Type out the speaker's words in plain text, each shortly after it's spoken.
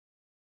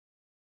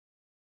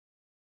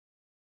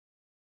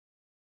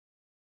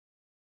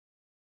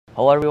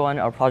Hello everyone,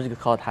 our project is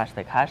called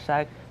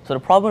HashTag. So the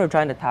problem we're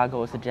trying to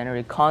tackle is to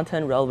generate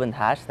content-relevant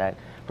hashtag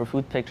for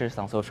food pictures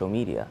on social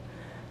media.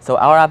 So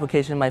our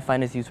application might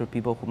find its use for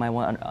people who might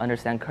want to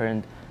understand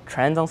current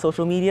trends on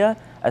social media,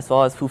 as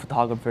well as food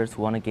photographers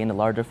who want to gain a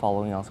larger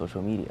following on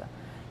social media.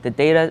 The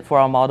data for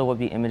our model would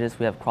be images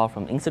we have crawled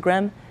from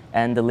Instagram,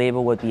 and the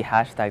label would be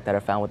hashtag that are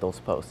found with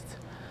those posts.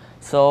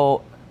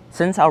 So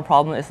since our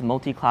problem is a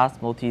multi-class,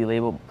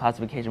 multi-label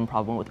classification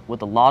problem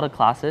with a lot of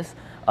classes,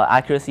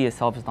 accuracy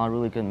itself is not a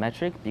really good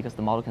metric because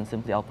the model can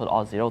simply output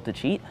all 0 to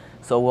cheat.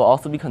 So we'll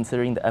also be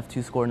considering the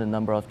F2 score and the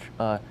number of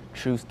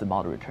truths the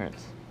model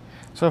returns.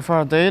 So for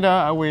our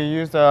data, we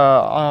use the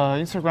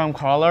Instagram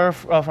crawler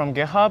from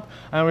GitHub,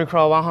 and we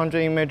crawl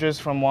 100 images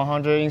from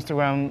 100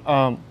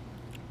 Instagram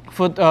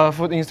food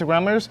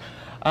Instagrammers.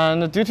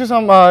 And due to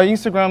some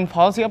Instagram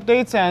policy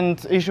updates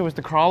and issue with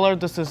the crawler,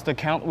 this is the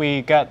count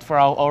we get for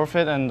our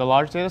overfit and the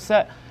large data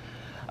set.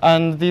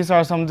 And these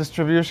are some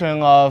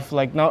distribution of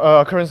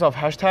occurrence of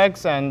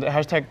hashtags and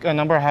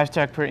number of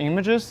hashtags per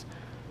images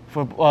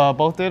for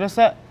both data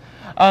set.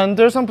 And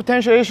there's some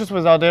potential issues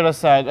with our data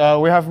set.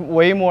 We have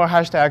way more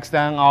hashtags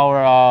than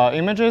our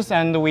images,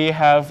 and we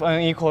have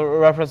an equal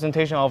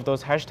representation of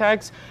those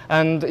hashtags.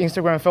 And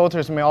Instagram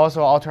filters may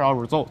also alter our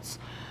results.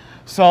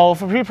 So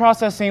for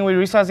pre-processing, we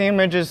resize the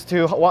images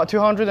to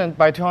 200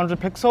 by 200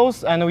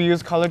 pixels, and we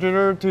use color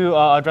jitter to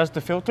address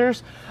the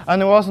filters.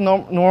 And we also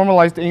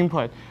normalize the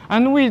input.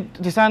 And we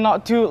decided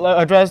not to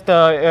address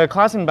the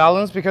class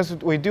imbalance because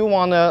we do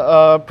want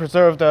to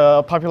preserve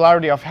the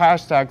popularity of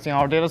hashtags in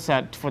our data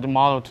set for the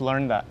model to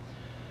learn that.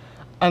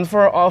 And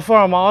for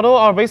our model,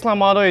 our baseline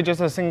model is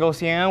just a single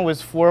CNN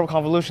with 4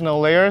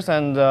 convolutional layers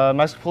and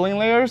mask pooling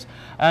layers.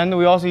 And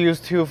we also use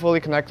 2 fully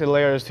connected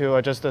layers to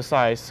adjust the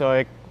size, so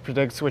it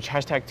predicts which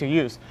hashtag to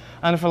use.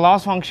 And for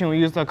loss function, we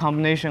use a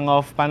combination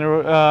of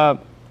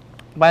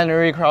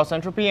binary cross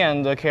entropy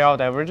and KL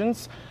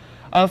divergence.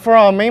 For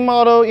our main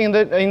model, in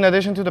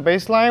addition to the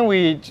baseline,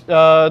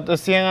 the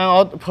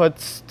CNN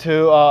outputs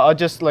to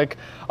just like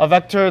a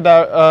vector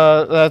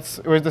that's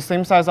with the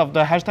same size of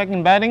the hashtag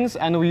embeddings,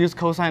 and we use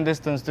cosine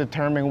distance to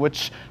determine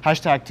which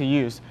hashtag to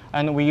use.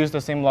 And we use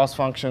the same loss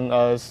function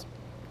as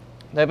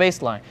the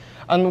baseline.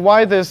 And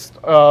why this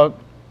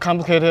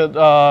complicated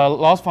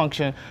loss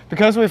function?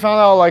 Because we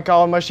found out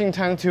our machine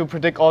tend to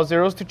predict all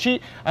zeros to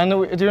cheat, and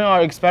during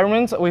our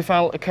experiments we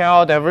found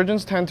KL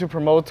divergence tend to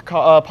promote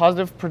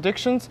positive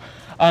predictions,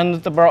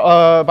 and the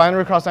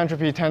binary cross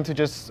entropy tend to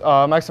just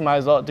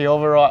maximize the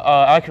overall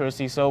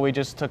accuracy. So we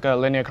just took a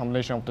linear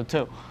combination of the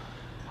two.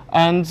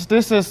 And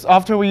this is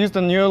after we use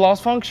the new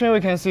loss function,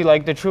 we can see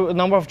the true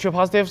number of true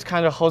positives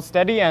kind of hold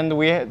steady, and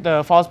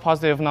the false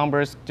positive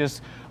numbers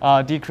just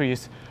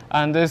decrease.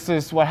 And this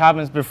is what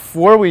happens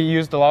before we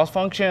use the loss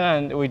function,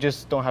 and we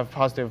just don't have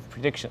positive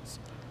predictions.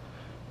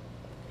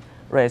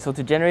 Right, so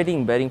to generate the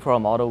embedding for our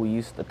model, we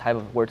use the type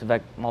of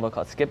word-to-vec model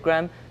called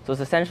skipgram. So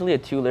it's essentially a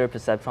 2-layer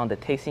perceptron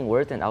that takes in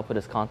words and output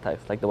as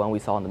context, like the one we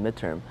saw in the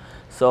midterm.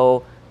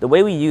 So the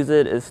way we use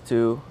it is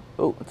to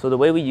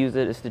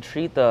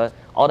treat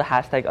all the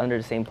hashtag under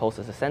the same post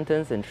as a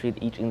sentence and treat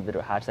each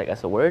individual hashtag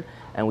as a word,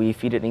 and we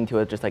feed it into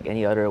it just like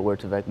any other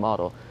word-to-vec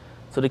model.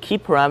 So the key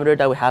parameter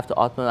that we have to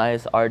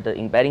optimize are the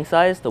embedding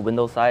size, the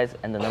window size,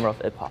 and the number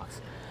of epochs.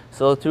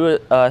 So through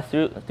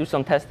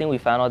some testing, we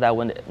found out that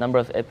when the number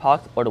of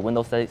epochs or the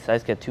window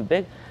size get too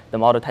big, the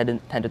model tend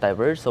to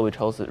diverge. So we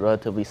chose a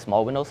relatively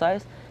small window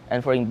size.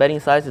 And for embedding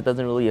size, it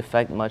doesn't really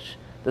affect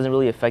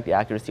the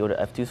accuracy or the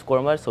F2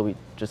 score much. So we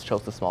just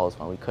chose the smallest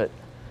one we could.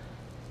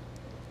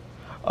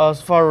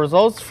 As for our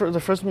results, the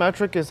first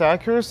metric is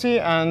accuracy,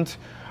 and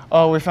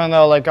we found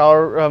out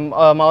our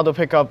model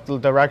pick up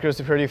the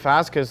accuracy pretty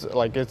fast because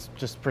it's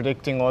just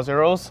predicting all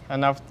zeros.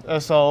 And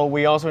so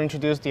we also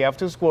introduced the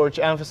F2 score, which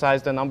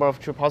emphasized the number of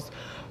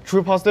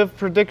true positive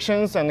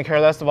predictions and care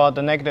less about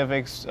the negative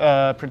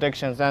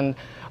predictions. And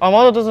our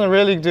model doesn't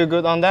really do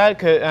good on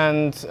that,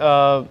 and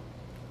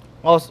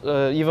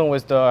also even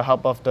with the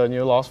help of the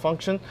new loss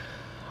function.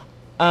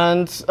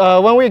 And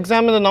when we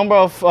examined the number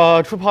of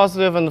true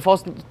positive and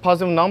false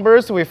positive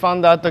numbers, we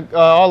found that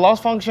our loss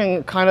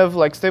function kind of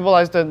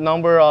stabilized the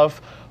number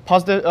of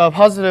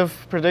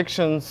positive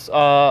predictions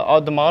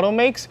the model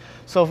makes.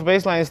 So for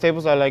baseline, it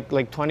stables at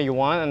like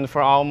 21, and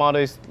for our model,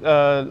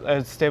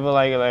 it's stable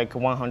like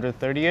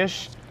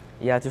 130-ish.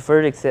 Yeah, to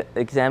further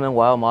examine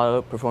why our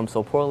model performs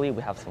so poorly,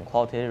 we have some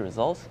qualitative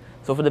results.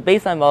 So for the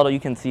baseline model,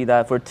 you can see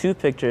that for 2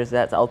 pictures,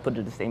 that's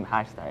outputted the same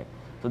hashtag.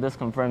 So this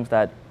confirms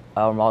that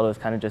our model is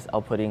kind of just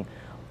outputting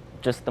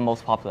just the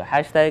most popular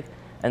hashtag.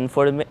 And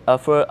for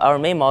our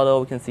main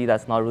model, we can see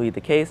that's not really the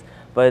case,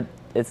 but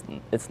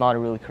it's not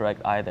really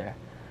correct either.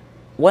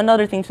 One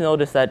other thing to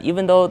note is that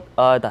even though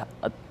the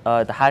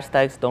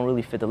hashtags don't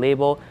really fit the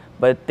label,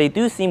 but they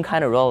do seem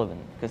kind of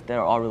relevant because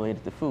they're all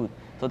related to food.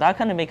 So that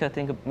kind of make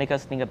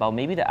us think about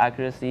maybe the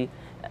accuracy,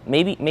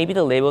 maybe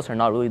the labels are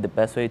not really the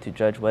best way to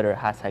judge whether a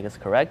hashtag is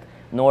correct,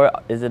 nor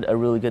is it a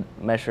really good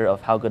measure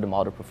of how good the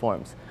model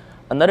performs.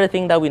 Another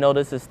thing that we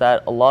noticed is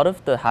that a lot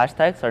of the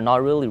hashtags are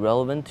not really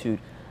relevant to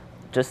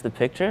just the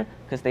picture,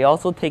 because they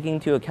also take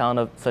into account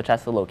of such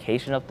as the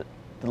location of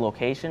the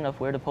location of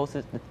where the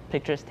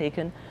picture is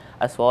taken,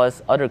 as well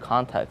as other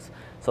contexts.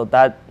 So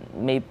that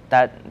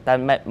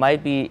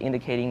might be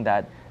indicating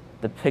that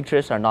the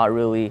pictures are not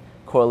really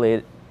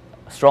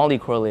strongly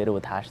correlated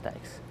with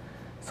hashtags.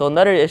 So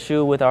another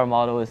issue with our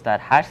model is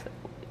that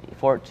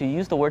to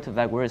use the word to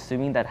vec, we're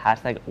assuming that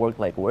hashtags work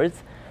like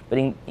words, but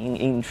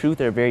in truth,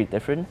 they're very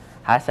different.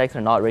 Hashtags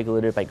are not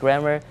regulated by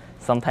grammar.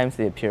 Sometimes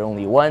they appear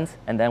only once,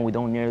 and then we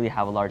don't nearly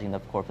have a large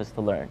enough corpus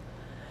to learn.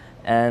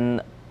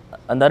 And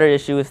another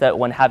issue is that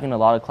when having a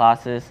lot of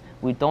classes,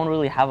 we don't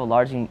really have a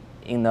large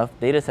enough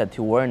data set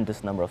to warrant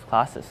this number of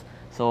classes.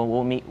 So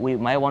what we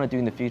might want to do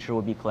in the future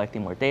would be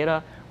collecting more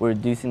data. We're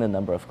reducing the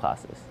number of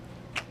classes.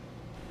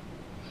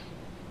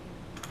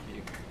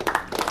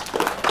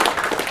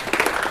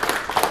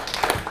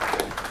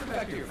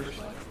 Back to your first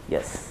slide.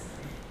 Yes.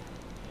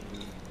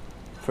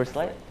 First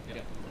slide?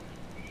 Yeah.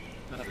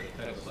 Not the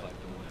title slide,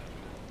 the one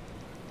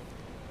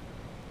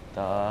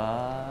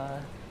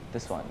after.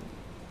 This one.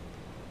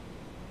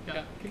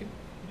 Yeah,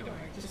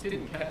 I just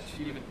didn't catch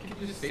even. Can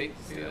you just say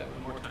that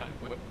one more time?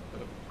 What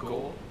the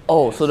goal?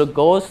 Oh, is? so the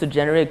goal is to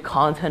generate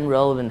content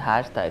relevant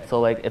hashtags. So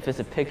like if it's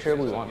a picture,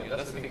 we want. Yeah,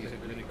 that's the thing. Is it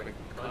really quick?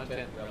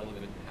 Content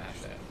relevant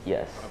hashtags.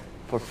 Yes.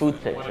 For food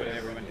I wanted pictures.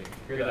 everyone to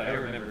hear that. I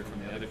remember from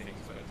the other things,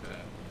 but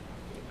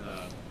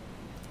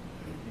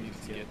you need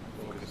to get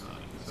focused on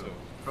it. So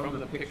from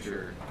the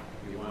picture,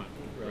 we want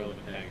relevant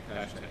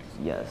hashtags.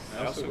 Yes.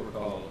 I also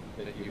recall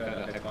that you had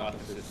a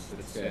hypothesis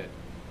that said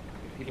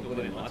if people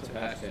put in lots of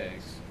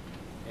hashtags,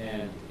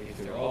 and if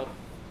they're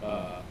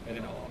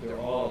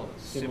all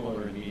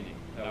similar in meaning.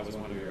 That was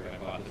one of your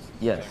hypotheses.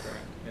 Yes. Is that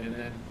correct?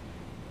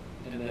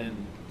 And then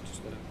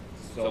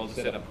so I'll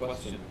set up a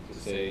question to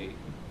say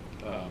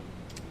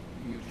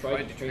you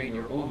tried to train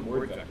your own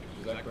word vectors.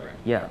 Is that correct?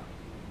 Yeah.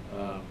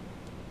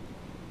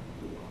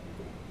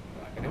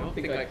 I don't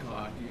think I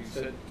caught. You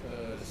said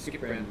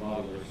skip-ran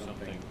model or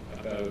something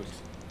about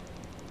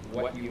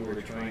what you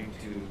were trying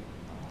to.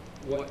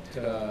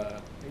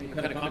 You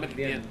kind of commented at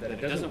the end that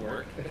it doesn't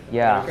work.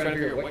 Yeah. I was trying to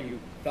figure out what you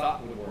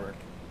thought would work.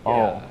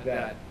 Oh.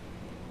 That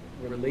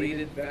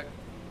related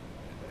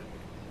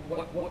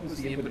what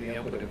was the input and the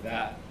output of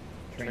that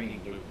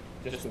training loop?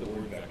 Just for the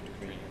word vector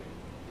training.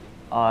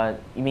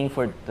 You mean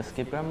for the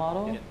skipgram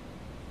model? Yeah.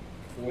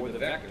 For the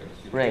vectors,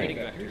 your Right. training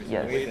vectors,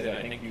 Yes. the way that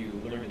I think you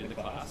learned in the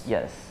class.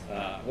 Yes.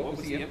 What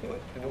was the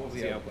input and what was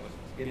the output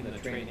in the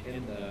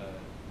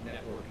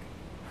network?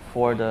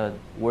 For the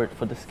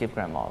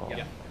skipgram model.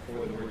 Yeah.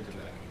 For the word to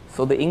vector.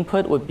 So the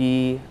input would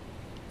be,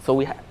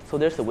 so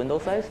there's the window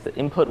size. The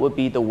input would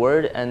be the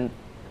word and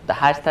the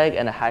hashtag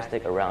and a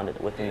hashtag around it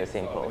within the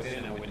same post.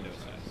 Within a window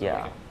size.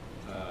 Yeah.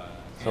 Okay.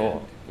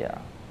 So yeah.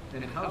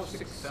 And how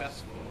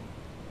successful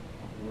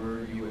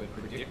were you at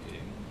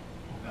predicting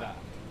that?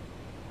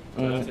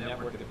 So that's a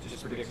network that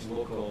just predicts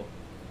local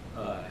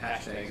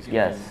hashtags.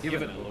 Yes.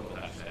 Given a local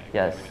hashtag.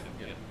 Yes.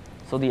 Yeah.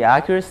 So the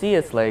accuracy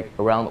is like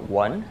around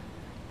 1,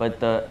 but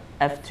the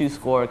F2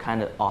 score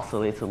kind of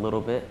oscillates a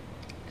little bit.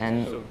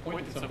 And So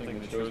point to something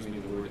that shows me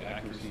the word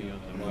accuracy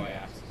on the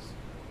y-axis.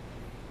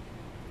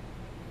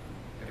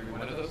 Every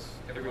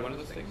one of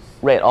those things?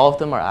 right, all of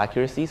them are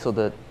accuracy. So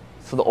the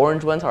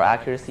orange ones are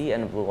accuracy,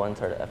 and the blue ones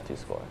are the F2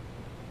 score.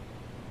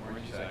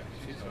 Orange is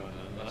accuracy, so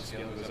unless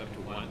scale goes up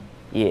to 1,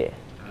 Yeah.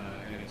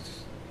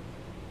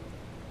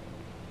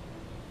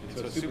 and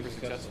so it's super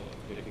successful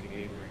at predicting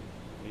neighboring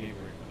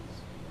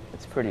ones.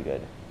 It's pretty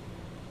good.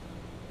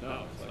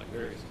 No, it's like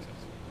very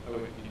successful.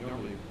 You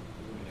normally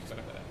wouldn't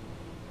expect that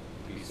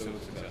to be so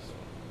successful.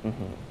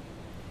 Mm-hmm.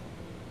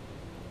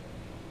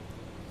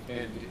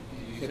 And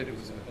you said it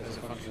was as a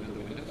function of the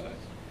window size?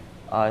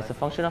 It's a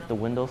function of the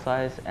window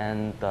size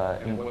and the.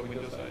 And what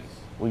window size?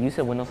 We use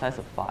a window size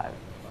of 5.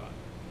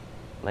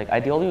 Like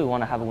ideally, we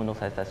want to have a window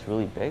size that's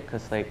really big,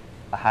 because like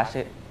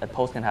a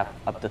post can have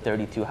up to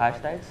 32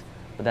 hashtags.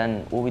 But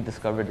then what we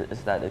discovered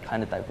is that it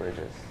kind of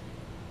diverges.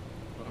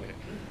 Okay.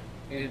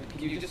 And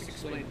can you just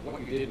explain what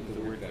you did with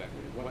the word vector?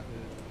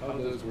 How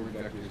those word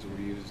vectors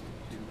were used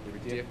to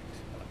predict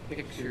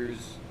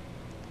pictures,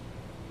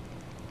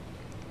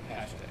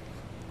 hashtags?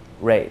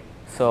 Right.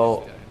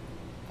 So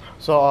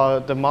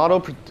the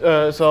model,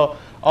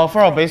 for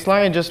our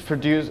baseline, it just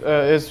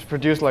is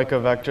produced like a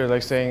vector,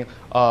 like saying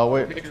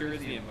The picture is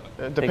the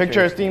input. the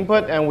picture is the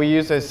input, and we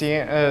use a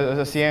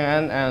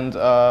CNN and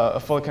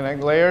full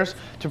connect layers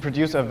to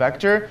produce a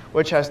vector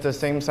which has the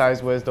same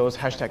size with those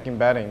hashtag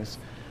embeddings.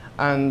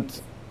 And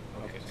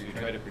Okay, so you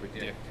try to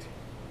predict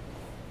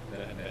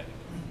that embedding.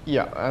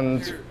 yeah,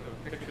 and Is there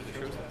a picture that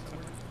shows that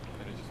somewhere?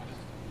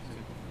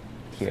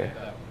 here.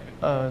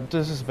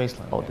 this is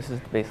baseline. Oh, this is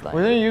the baseline.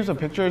 We didn't use a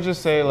picture,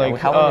 just say Yeah, like. we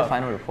haven't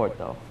defined a report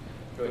though.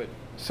 Good.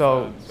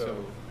 So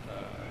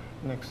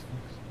Next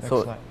next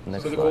So slide.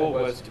 next so the slide. goal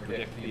was to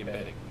predict the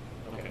embedding.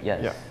 Okay.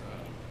 Yes. Yeah.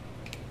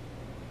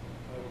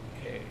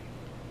 Okay.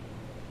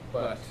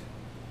 But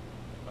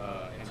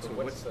and so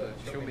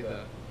show me the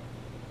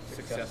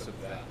success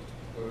of that.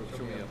 Or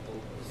show me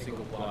a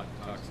single plot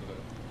that talks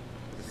about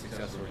the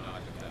success or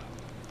not of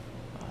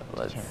that.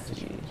 Let's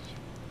see.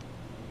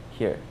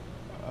 here?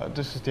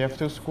 This is the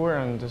F2 score,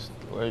 and this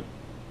like.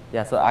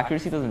 Yeah, so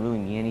accuracy doesn't really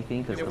mean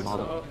anything because the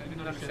model. I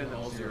didn't understand the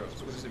L zeros.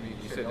 What does it mean?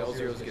 You said L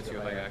zeros gets you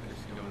high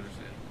accuracy. You don't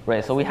understand.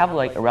 Right, so we have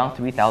like around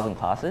 3,000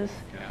 classes,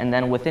 and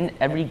then within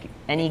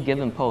any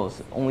given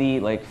post, only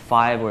like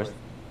 5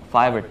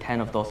 or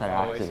 10 of those are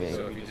activated.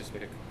 So if you just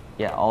pick.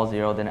 Yeah, all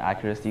 0, then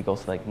accuracy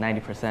goes to like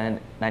 90%,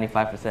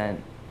 95%,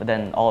 but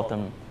then all of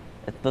them,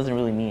 it doesn't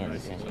really mean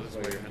anything. So that's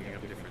why you're hanging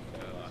up different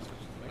loss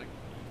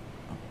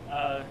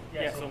functions.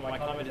 Yeah, so my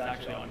comment is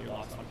actually on your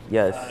loss function.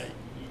 Yes.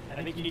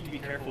 I think you need to be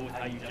careful with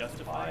how you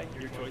justify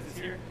your choices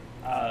here.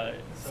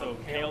 So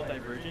KL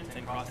divergence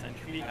and cross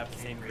entropy have the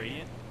same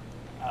gradient.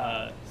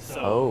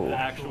 So the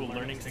actual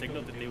learning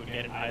signal that they would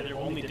get in either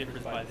only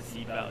differs by the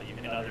seed value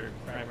and other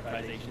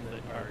parameterizations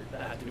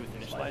that have to do with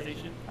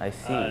initialization. I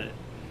see.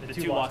 The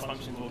two loss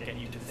functions will get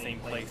you to the same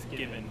place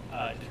given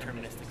a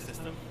deterministic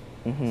system.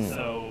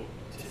 So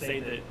to say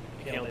that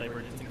KL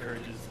divergence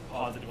encourages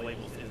positive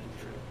labels isn't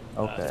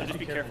true. Okay. So just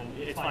be careful.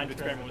 It's fine to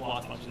experiment with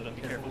loss functions, but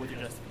be careful with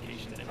your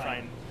justifications and try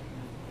and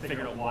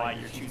figure out why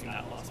you're choosing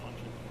that loss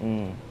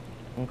function.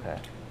 Okay.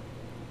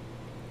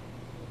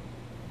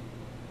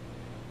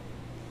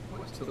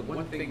 What's the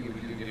one thing you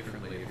would do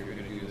differently if you're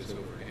going to do this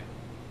over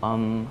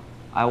again?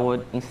 I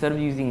would, instead of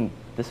using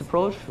this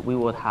approach, we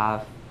would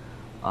have,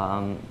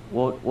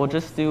 we'll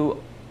just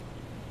do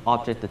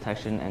object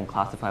detection and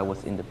classify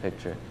what's in the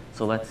picture.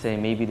 So let's say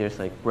maybe there's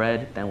like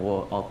bread, then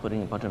I'll put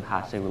in a bunch of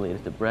hashtag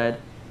related to bread.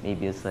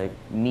 Maybe it's like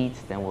meat,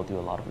 then we'll do a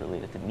lot of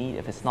related to meat.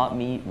 If it's not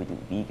meat, we do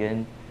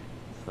vegan,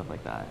 stuff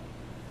like that.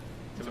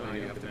 So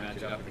you have to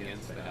match up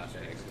against the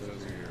hashtags.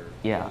 Those are your.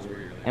 Yeah, those are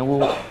your and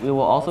we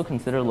will also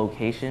consider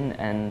location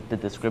and the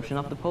description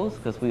of the post,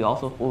 because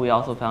what we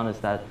also found is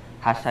that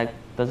hashtag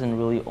doesn't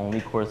really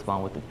only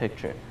correspond with the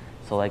picture.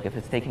 So like if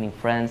it's taken in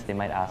friends, they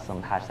might ask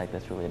some hashtag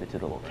that's related to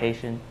the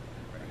location.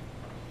 Right.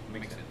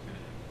 Makes sense.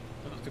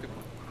 That's a good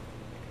point.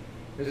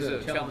 This is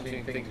a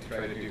challenging thing to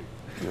try to do.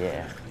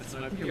 Yeah.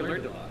 I think you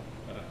learned a lot.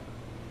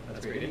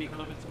 That's great. Any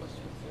comments, questions?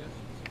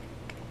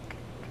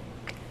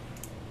 Yes.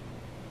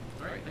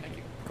 All right. Thank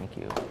you. Thank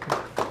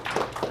you.